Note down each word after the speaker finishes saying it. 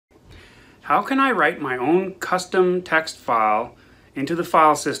How can I write my own custom text file into the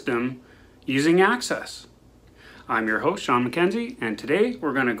file system using Access? I'm your host, Sean MacKenzie, and today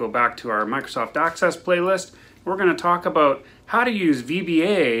we're going to go back to our Microsoft Access playlist. We're going to talk about how to use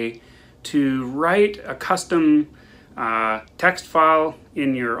VBA to write a custom text file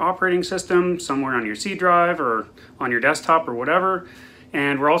in your operating system, somewhere on your C drive or on your desktop or whatever.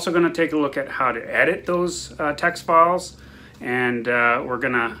 And we're also going to take a look at how to edit those text files, and we're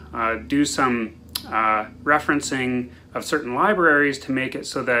going to do some referencing of certain libraries to make it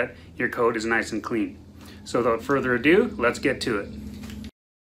so that your code is nice and clean. So without further ado, let's get to it.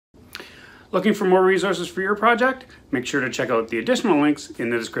 Looking for more resources for your project? Make sure to check out the additional links in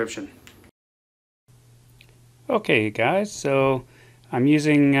the description. Okay guys, so I'm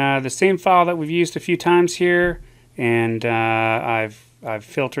using the same file that we've used a few times here, and I've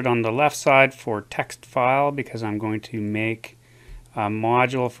filtered on the left side for text file because I'm going to make a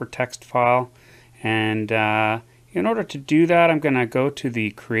module for text file. And in order to do that, I'm going to go to the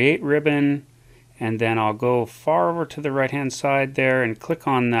Create ribbon, and then I'll go far over to the right hand side there and click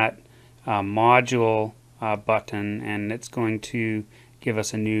on that module button, and it's going to give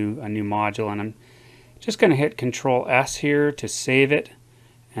us a new module. And I'm just going to hit Control S here to save it,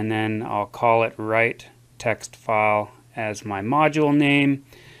 and then I'll call it Write Text File as my module name,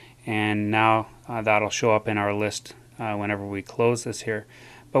 and now that'll show up in our list whenever we close this here.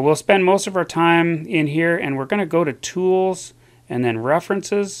 But we'll spend most of our time in here, and we're going to go to Tools and then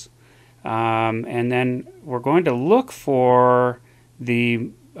References, and then we're going to look for the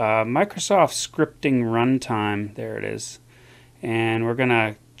Microsoft Scripting Runtime. There it is, and we're going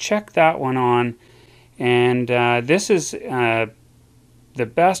to check that one on. And this is the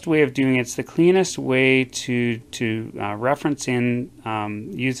best way of doing it. It's the cleanest way to reference in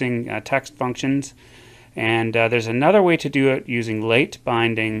using text functions. And there's another way to do it using late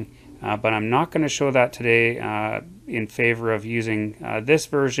binding, but I'm not going to show that today in favor of using this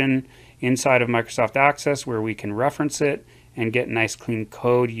version inside of Microsoft Access, where we can reference it and get nice clean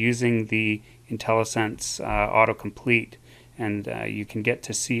code using the IntelliSense autocomplete. And you can get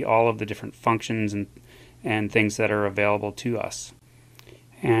to see all of the different functions and things that are available to us.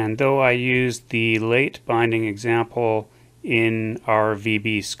 And though I used the late binding example in our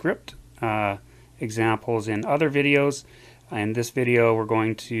vbScript examples in other videos, in this video we're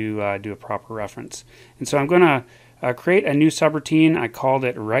going to do a proper reference. And so I'm going to create a new subroutine. I called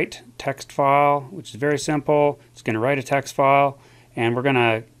it Write Text File, which is very simple. It's going to write a text file, and we're going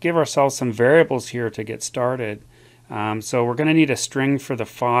to give ourselves some variables here to get started. So we're going to need a string for the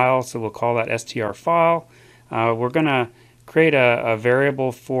file, so we'll call that str file. We're going to create a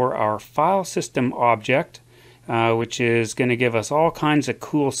variable for our FileSystemObject, which is going to give us all kinds of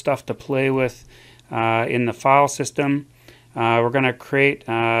cool stuff to play with in the file system. We're going to create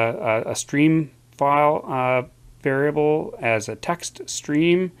a stream file variable as a text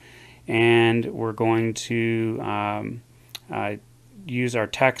stream, and we're going to use our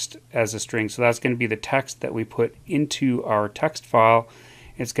text as a string. So that's going to be the text that we put into our text file.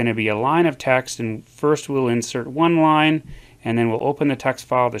 It's going to be a line of text, and first we'll insert one line, and then we'll open the text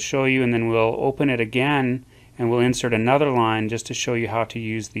file to show you, and then we'll open it again and we'll insert another line just to show you how to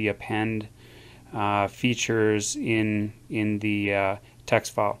use the append features in the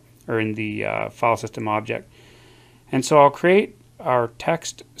text file, or in the file system object. And so I'll create our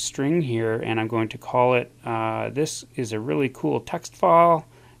text string here, and I'm going to call it this is a really cool text file,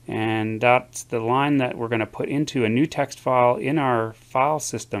 and that's the line that we're going to put into a new text file in our file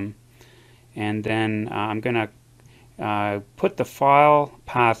system. And then I'm going to put the file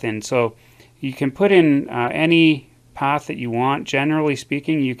path in. So you can put in any path that you want. Generally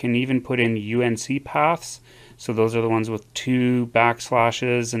speaking, you can even put in UNC paths. So those are the ones with 2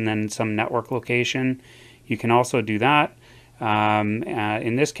 backslashes and then some network location. You can also do that.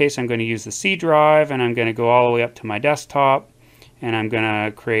 In this case, I'm going to use the C drive, and I'm going to go all the way up to my desktop, and I'm going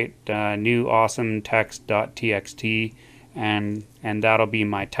to create new awesome text.txt, and that'll be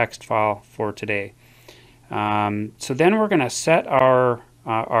my text file for today. So then we're going to set our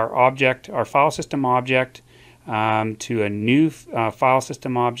object, our file system object, to a new file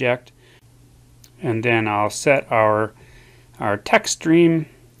system object, and then I'll set our text stream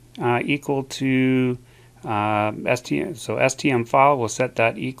equal to STM. So STM file, we'll set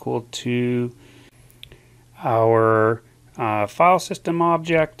that equal to our file system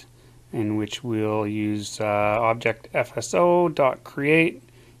object, in which we'll use object fso.create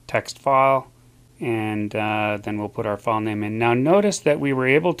text file, and then we'll put our file name in. Now notice that we were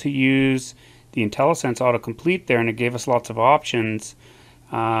able to use the IntelliSense autocomplete there, and it gave us lots of options.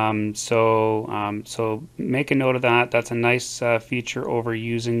 So make a note of that. That's a nice feature over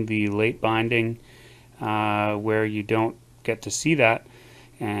using the late binding where you don't get to see that.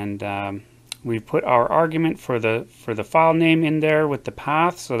 And we've put our argument for the file name in there with the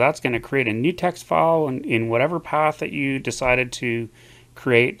path, so that's going to create a new text file in whatever path that you decided to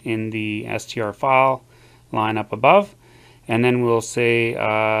create in the str file line up above. And then we'll say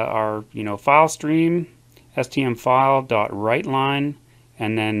our file stream stm file.writeLine,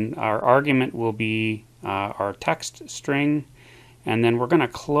 and then our argument will be our text string, and then we're going to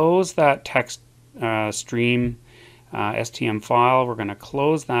close that text stream stm file. We're going to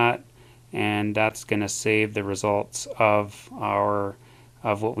close that, and that's going to save the results of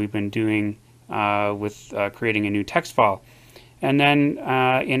what we've been doing with creating a new text file. And then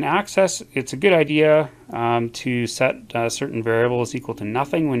in Access, it's a good idea to set certain variables equal to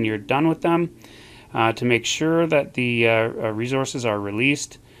nothing when you're done with them to make sure that the resources are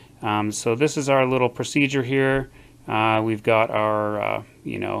released. So this is our little procedure here. We've got our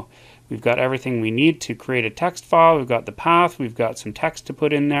we've got everything we need to create a text file. We've got the path. We've got some text to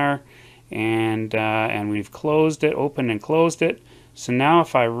put in there, and we've closed it, opened and closed it. So now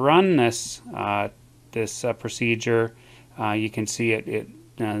if I run this procedure, you can see it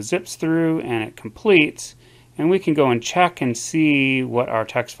zips through and it completes, and we can go and check and see what our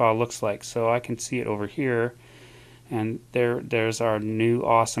text file looks like. So I can see it over here, and there's our new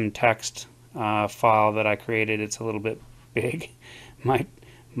awesome text file that I created. It's a little bit big.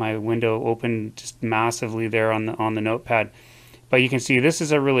 My window opened just massively there on the notepad, but you can see this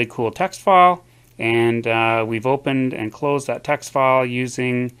is a really cool text file, and we've opened and closed that text file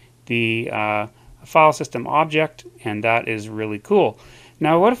using the FileSystemObject, and that is really cool.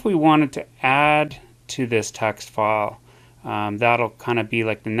 Now what if we wanted to add to this text file? That'll kind of be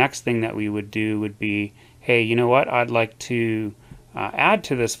like the next thing that we would do would be, hey, you know what, I'd like to add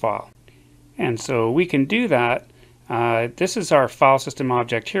to this file. And so we can do that. This is our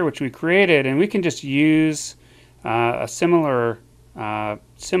FileSystemObject here, which we created, and we can just use a similar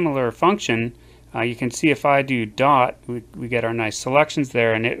function. You can see if I do dot, we get our nice selections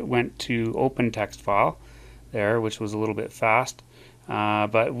there, and it went to open text file there, which was a little bit fast.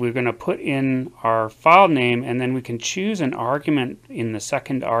 But we're going to put in our file name, and then we can choose an argument in the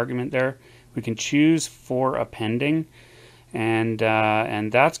second argument there. We can choose for appending, and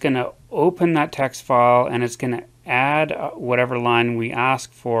that's going to open that text file, and it's going to add whatever line we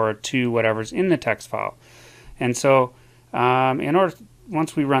ask for to whatever's in the text file. And so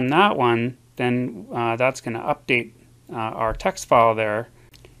once we run that one, then that's going to update our text file there.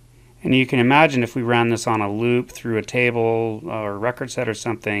 And you can imagine if we ran this on a loop through a table or a record set or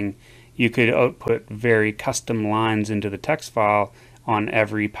something, you could output very custom lines into the text file on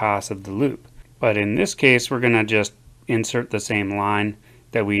every pass of the loop. But in this case, we're going to just insert the same line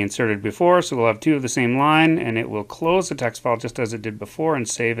that we inserted before. So we'll have two of the same line, and it will close the text file just as it did before and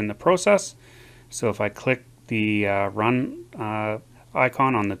save in the process. So if I click the run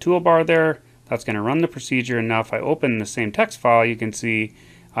icon on the toolbar there, that's going to run the procedure. And now if I open the same text file, you can see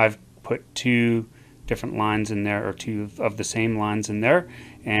I've put two different lines in there, or two of the same lines in there,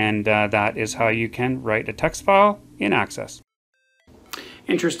 and that is how you can write a text file in Access.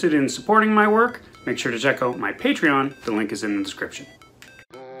 Interested in supporting my work? Make sure to check out my Patreon. The link is in the description.